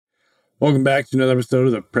Welcome back to another episode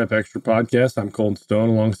of the Prep Extra Podcast. I'm Colton Stone,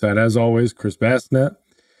 alongside, as always, Chris Bassnett.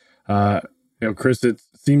 Chris, it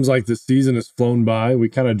seems like this season has flown by. We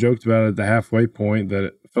kind of joked about it at the halfway point that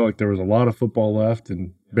it felt like there was a lot of football left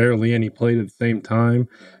and barely any played at the same time.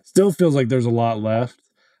 Still feels like there's a lot left,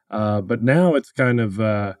 but now it's kind of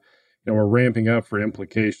we're ramping up for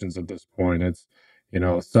implications at this point. It's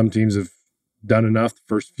some teams have done enough the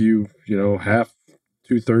first few half.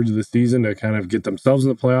 2/3 of the season to kind of get themselves in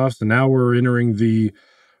the playoffs. And now we're entering the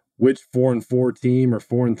which 4-4 team or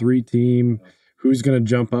 4-3 team, who's going to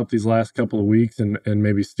jump up these last couple of weeks and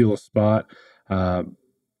maybe steal a spot.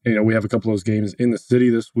 We have a couple of those games in the city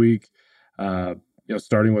this week,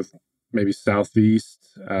 starting with maybe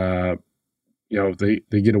Southeast. They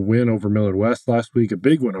get a win over Millard West last week, a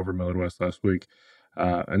big win over Millard West last week.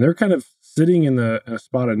 And they're kind of sitting in a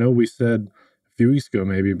spot. I know we said few weeks ago,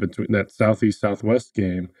 maybe between that Southeast-Southwest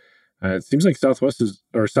game, it seems like Southeast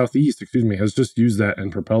has just used that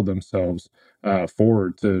and propelled themselves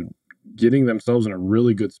forward to getting themselves in a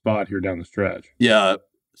really good spot here down the stretch. Yeah,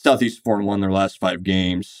 Southeast 4-1 their last 5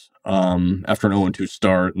 games after an 0-2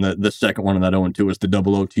 start, and the second one of that 0-2 was the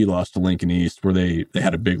double OT loss to Lincoln East, where they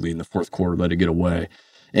had a big lead in the fourth quarter, let it get away.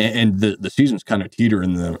 And the season's kind of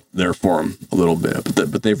teetering there for them a little bit,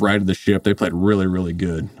 but they've righted the ship. They played really, really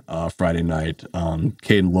good Friday night.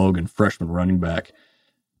 Caden Logan, freshman running back,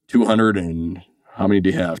 200 and how many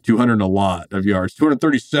do you have? 200 and a lot of yards,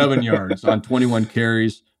 237 yards on 21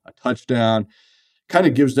 carries, a touchdown. Kind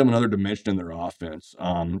of gives them another dimension in their offense.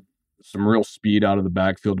 Some real speed out of the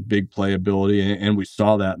backfield, big playability, and we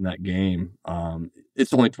saw that in that game.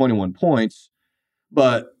 It's only 21 points,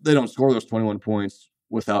 but they don't score those 21 points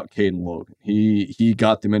without Caden Logan. He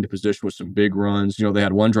got them into position with some big runs. They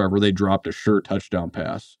had one drive where they dropped a sure touchdown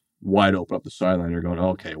pass wide open up the sideline. They're going,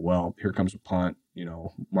 okay, well, here comes a punt.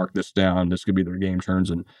 Mark this down. This could be their game turns.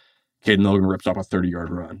 And Caden Logan rips off a 30-yard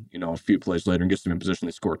run, a few plays later and gets them in position.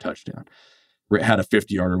 They score a touchdown. Had a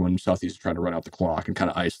 50-yarder when Southeast was trying to run out the clock and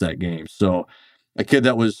kind of ice that game. So a kid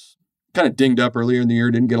that was kind of dinged up earlier in the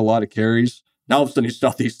year, didn't get a lot of carries. Now all of a sudden he's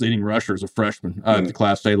Southeast leading rusher as a freshman at the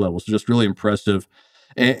Class A level. So just really impressive.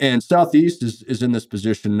 And Southeast is in this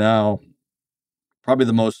position now, probably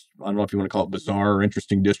the most, I don't know if you want to call it bizarre or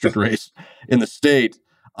interesting district race in the state.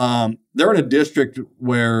 They're in a district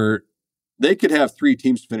where they could have 3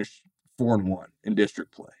 teams finish 4-1 in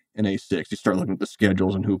district play in A6. You start looking at the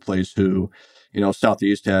schedules and who plays who.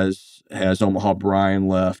 Southeast has Omaha Bryan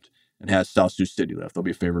left and has South Sioux City left. They'll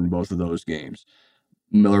be favored in both of those games.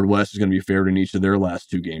 Millard West is going to be favored in each of their last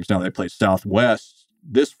 2 games. Now they play Southwest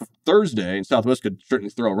this Thursday, and Southwest could certainly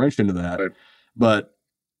throw a wrench into that. Right. But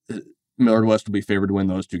Millard West will be favored to win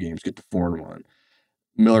those 2 games, get to 4-1.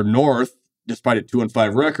 Millard North, despite a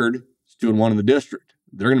 2-5 record, is 2-1 in the district.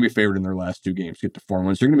 They're going to be favored in their last 2 games, get to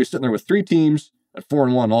 4-1. So you're going to be sitting there with 3 teams at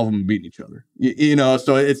 4-1, all of them beating each other.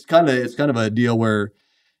 So it's kind of a deal where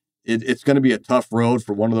it's going to be a tough road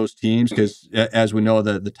for one of those teams because, as we know,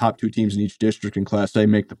 the top 2 teams in each district in Class A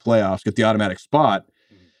make the playoffs, get the automatic spot,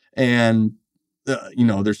 and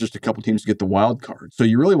there's just a couple teams to get the wild card. So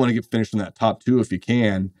you really want to get finished in that top 2 if you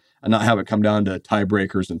can and not have it come down to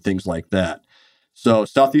tiebreakers and things like that. So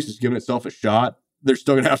Southeast is giving itself a shot. They're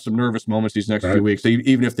still going to have some nervous moments these next few weeks. So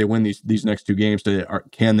even if they win these next 2 games,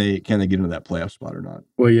 can they get into that playoff spot or not?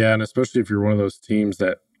 Well, yeah, and especially if you're one of those teams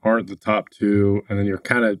that aren't the top 2, and then you're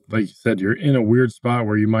kind of, like you said, you're in a weird spot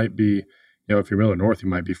where you might be, if you're Millard North, you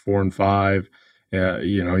might be 4-5.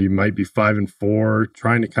 You might be 5-4,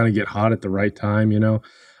 trying to kind of get hot at the right time, and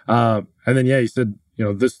then, you said,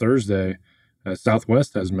 this Thursday,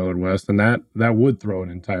 Southwest has Millard West, and that would throw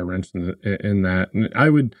an entire wrench in that. And I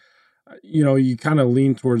would, you kind of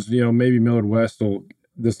lean towards, maybe Millard West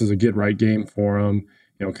this is a get right game for them,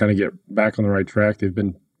 kind of get back on the right track. They've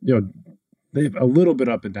been, they've a little bit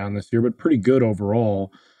up and down this year, but pretty good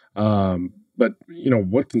overall. But,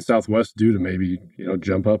 what can Southwest do to maybe,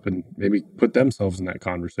 jump up and maybe put themselves in that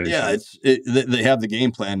conversation? Yeah, they have the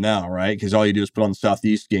game plan now, right? Because all you do is put on the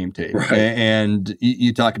Southeast game tape. Right. And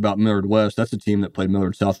you talk about Millard West. That's a team that played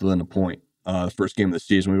Millard South within a point. The first game of the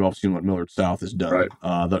season, we've all seen what Millard South has done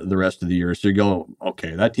the rest of the year. So you go,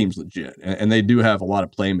 okay, that team's legit. And they do have a lot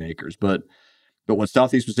of playmakers. But what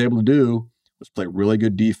Southeast was able to do was play really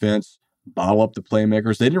good defense, bottle up the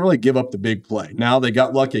playmakers. They didn't really give up the big play. Now they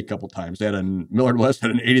got lucky a couple times. Millard West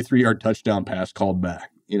had an 83-yard touchdown pass called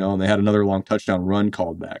back, and they had another long touchdown run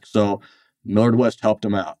called back. So Millard West helped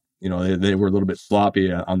them out. They were a little bit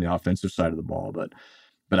sloppy on the offensive side of the ball, but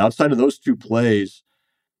outside of those 2 plays,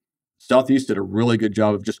 Southeast did a really good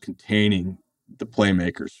job of just containing the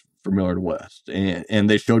playmakers for Millard West, and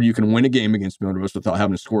they showed you can win a game against Millard West without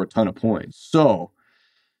having to score a ton of points. So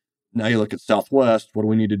Now you look at Southwest, what do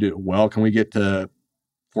we need to do? Well, can we get to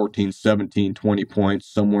 14, 17, 20 points,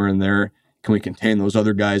 somewhere in there? Can we contain those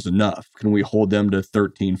other guys enough? Can we hold them to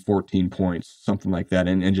 13, 14 points, something like that?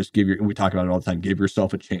 And just we talk about it all the time, give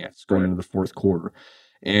yourself a chance going into the fourth quarter.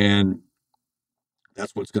 And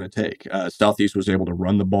that's what it's going to take. Southeast was able to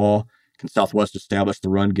run the ball. Can Southwest establish the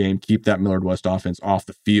run game, keep that Millard West offense off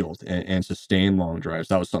the field, and sustain long drives?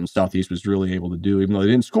 That was something Southeast was really able to do, even though they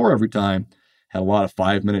didn't score every time. Had a lot of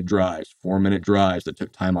 5-minute drives, 4-minute drives that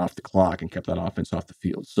took time off the clock and kept that offense off the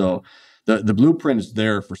field. So the blueprint is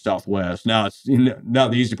there for Southwest. Now now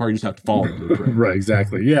the easy part, you just have to follow the blueprint. Right,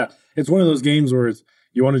 exactly. Yeah, it's one of those games where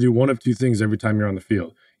you want to do one of two things every time you're on the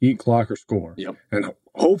field: eat clock or score. Yep. And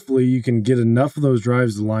hopefully you can get enough of those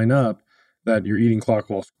drives to line up that you're eating clock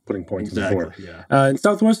while putting points on the board. Yeah. And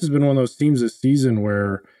Southwest has been one of those teams this season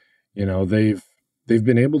where they've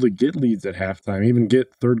been able to get leads at halftime, even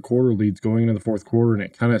get third quarter leads going into the fourth quarter, and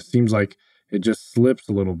it kind of seems like it just slips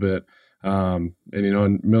a little bit. And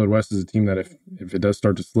Millard West is a team that if it does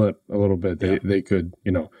start to slip a little bit, they could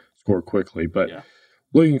score quickly. But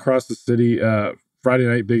looking across the city, Friday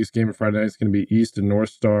night, biggest game of Friday night is going to be East and North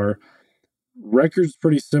Star. Record's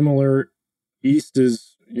pretty similar. East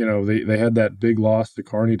is, they had that big loss to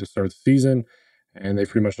Kearney to start the season, and they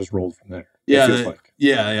pretty much just rolled from there.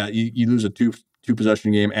 Yeah. You lose a two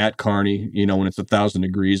possession game at Kearney, when it's 1,000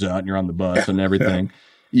 degrees out and you're on the bus and everything.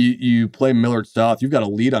 You play Millard South. You've got a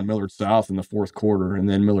lead on Millard South in the fourth quarter, and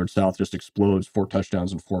then Millard South just explodes 4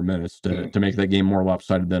 touchdowns in 4 minutes to make that game more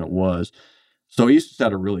lopsided than it was. So East has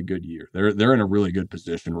had a really good year. They're in a really good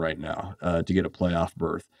position right now to get a playoff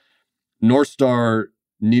berth. North Star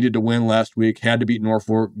needed to win last week, had to beat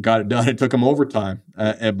Norfolk, got it done. It took them overtime,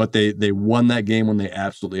 but they won that game when they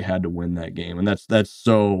absolutely had to win that game, and that's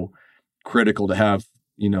so critical to have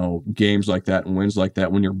games like that and wins like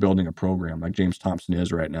that when you're building a program like James Thompson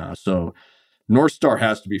is right now. So North Star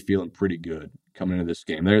has to be feeling pretty good coming into this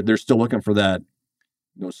game. They're still looking for that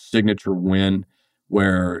signature win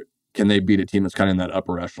where can they beat a team that's kind of in that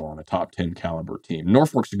upper echelon, a top 10 caliber team.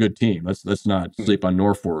 Norfolk's a good team. Let's not sleep on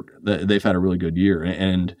Norfolk. They've had a really good year,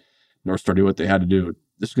 and North Star did what they had to do.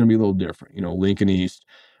 This is going to be a little different. Lincoln East,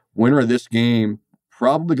 winner of this game,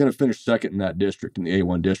 probably going to finish second in that district, in the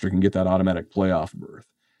A1 district, and get that automatic playoff berth.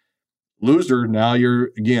 Loser, now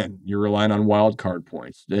you're relying on wild card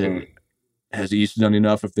points. Has East done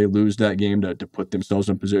enough if they lose that game to put themselves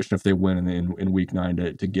in position if they win in week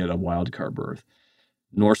 9 to get a wild card berth?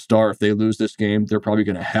 North Star, if they lose this game, they're probably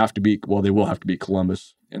going to have to beat, they will have to beat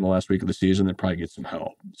Columbus in the last week of the season. They'll probably get some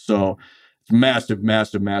help. So it's massive,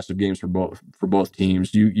 massive, massive games for both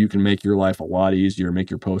teams. You can make your life a lot easier, make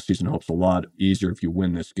your postseason hopes a lot easier if you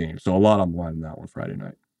win this game. So a lot on the line in that one Friday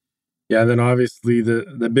night. Yeah, then obviously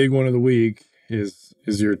the big one of the week is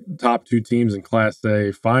your top 2 teams in Class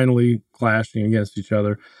A finally clashing against each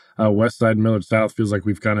other. Westside and Millard South feels like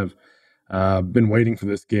we've kind of been waiting for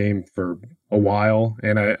this game for a while,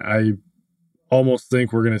 and I almost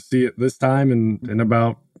think we're going to see it this time, and in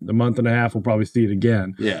about a month and a half we'll probably see it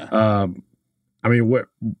again. Yeah.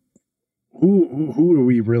 Who are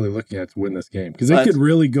we really looking at to win this game? Because it could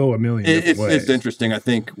really go a million different ways. It's interesting. I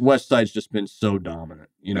think Westside's just been so dominant.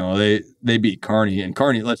 They beat Kearney, and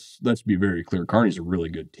Kearney, let's be very clear, Kearney's a really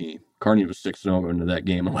good team. Kearney was 6-0 into that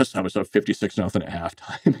game, and Westside was up 56-0 at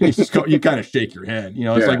halftime. You kind of shake your head.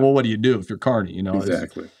 It's like, well, what do you do if you're Kearney?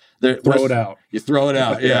 Exactly. Throw it out. You throw it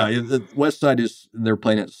out. Yeah. The Westside they're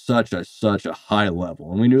playing at such a high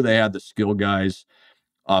level, and we knew they had the skill guys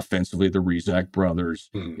offensively, the Rezak brothers,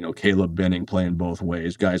 Caleb Benning playing both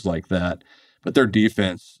ways, guys like that. But their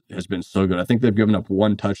defense has been so good. I think they've given up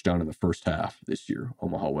 1 touchdown in the first half this year,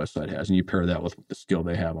 Omaha Westside has. And you pair that with the skill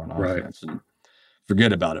they have on offense, and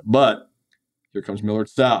forget about it. But here comes Millard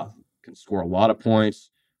South. Can score a lot of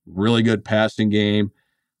points, really good passing game,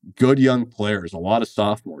 good young players, a lot of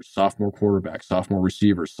sophomores, sophomore quarterbacks, sophomore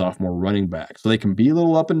receivers, sophomore running backs. So they can be a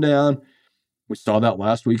little up and down. We saw that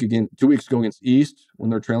last week 2 weeks ago against East when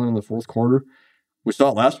they're trailing in the fourth quarter. We saw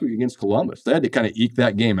it last week against Columbus. They had to kind of eke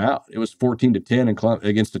that game out. It was 14-10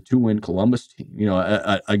 against a 2-win Columbus team.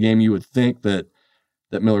 A game you would think that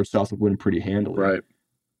Millard South would win pretty handily. Right.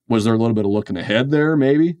 Was there a little bit of looking ahead there?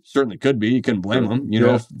 Maybe. Certainly could be. You couldn't blame them,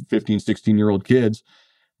 15, 16-year-old kids.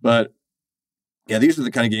 But, yeah, these are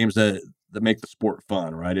the kind of games that make the sport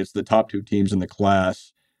fun, right? It's the top 2 teams in the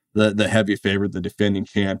class, the heavy favorite, the defending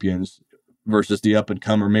champions, versus the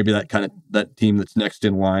up-and-comer, maybe that team that's next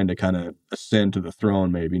in line to kind of ascend to the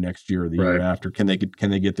throne maybe next year or the year after. Can they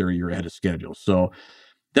get there a year ahead of schedule? So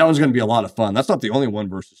that one's going to be a lot of fun. That's not the only 1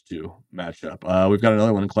 versus 2 matchup. We've got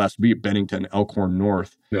another one in Class B, Bennington, Elkhorn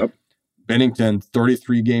North. Yep. Bennington,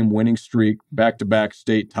 33-game winning streak, back-to-back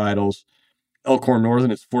state titles. Elkhorn North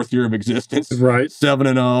in its 4th year of existence, right?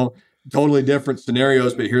 7-0. Totally different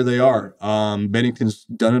scenarios, but here they are. Bennington's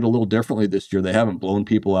done it a little differently this year. They haven't blown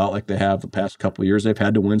people out like they have the past couple of years. They've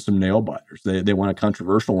had to win some nail biters. They won a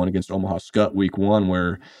controversial one against Omaha Skutt week 1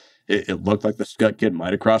 where it looked like the Skutt kid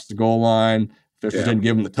might have crossed the goal line. Officials didn't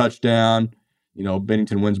give him the touchdown.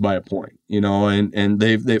 Bennington wins by a point. And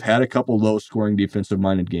they've had a couple low-scoring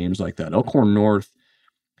defensive-minded games like that. Elkhorn North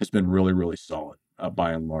has been really, really solid.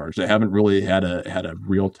 By and large, they haven't really had a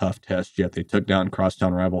real tough test yet. They took down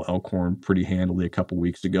crosstown rival Elkhorn pretty handily a couple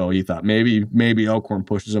weeks ago. He thought maybe Elkhorn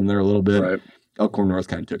pushes them there a little bit. Right. Elkhorn North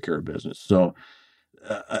kind of took care of business. So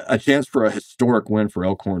a chance for a historic win for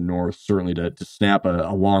Elkhorn North, certainly to snap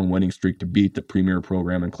a long winning streak, to beat the premier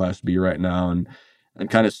program in Class B right now, and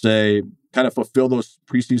kind of fulfill those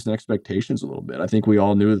preseason expectations a little bit. I think we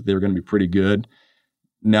all knew that they were going to be pretty good.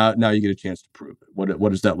 Now you get a chance to prove it.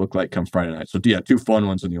 What does that look like come Friday night? So, yeah, 2 fun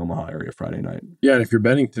ones in the Omaha area Friday night. Yeah, and if you're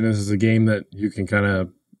Bennington, this is a game that you can kind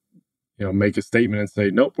of, make a statement and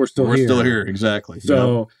say, nope, we're still here. We're still here, exactly.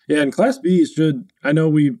 So, yeah, and Class B I know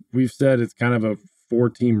we've said it's kind of a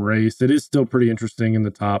 4-team race. It is still pretty interesting in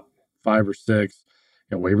the top 5 or 6.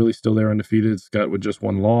 Waverly's still there undefeated. Skutt with just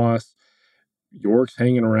 1 loss. York's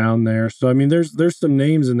hanging around there. So, I mean, there's some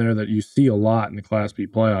names in there that you see a lot in the Class B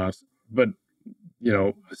playoffs, but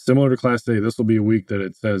similar to Class A, this will be a week that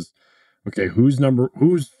it says, okay, who's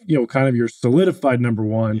kind of your solidified number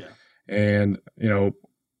 1, and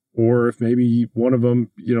or if maybe one of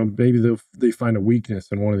them, maybe they find a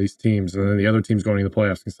weakness in one of these teams, and then the other team's going to the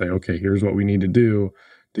playoffs and say, okay, here's what we need to do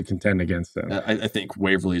to contend against them. I think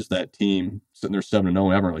Waverly is that team sitting there 7-0.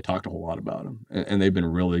 We haven't really talked a whole lot about them, and they've been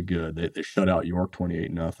really good. They shut out York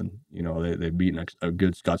 28-0. They've beaten a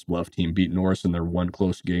good Scottsbluff team, beat Norris in their one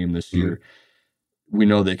close game this year. We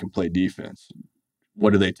know they can play defense.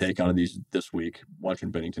 What do they take out of this week? Watching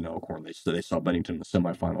Bennington Elkhorn, they saw Bennington in the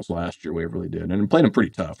semifinals last year. Waverly did, and played them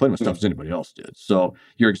pretty tough. Played them as tough as anybody else did. So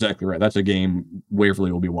you're exactly right. That's a game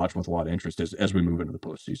Waverly will be watching with a lot of interest as we move into the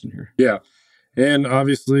postseason here. Yeah, and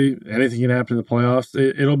obviously anything can happen in the playoffs.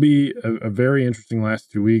 It'll be a very interesting last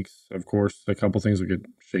 2 weeks. Of course, a couple things will get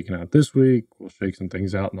shaken out this week. We'll shake some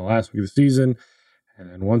things out in the last week of the season, and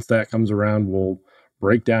then once that comes around, we'll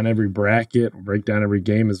break down every bracket, break down every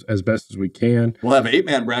game as best as we can. We'll have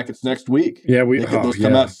 8-man brackets next week. Yeah, those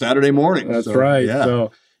come out Saturday morning. That's right. Yeah.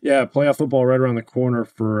 So, playoff football right around the corner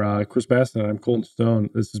for Chris Bassnett. I'm Colton Stone.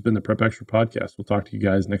 This has been the Prep Extra Podcast. We'll talk to you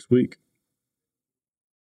guys next week.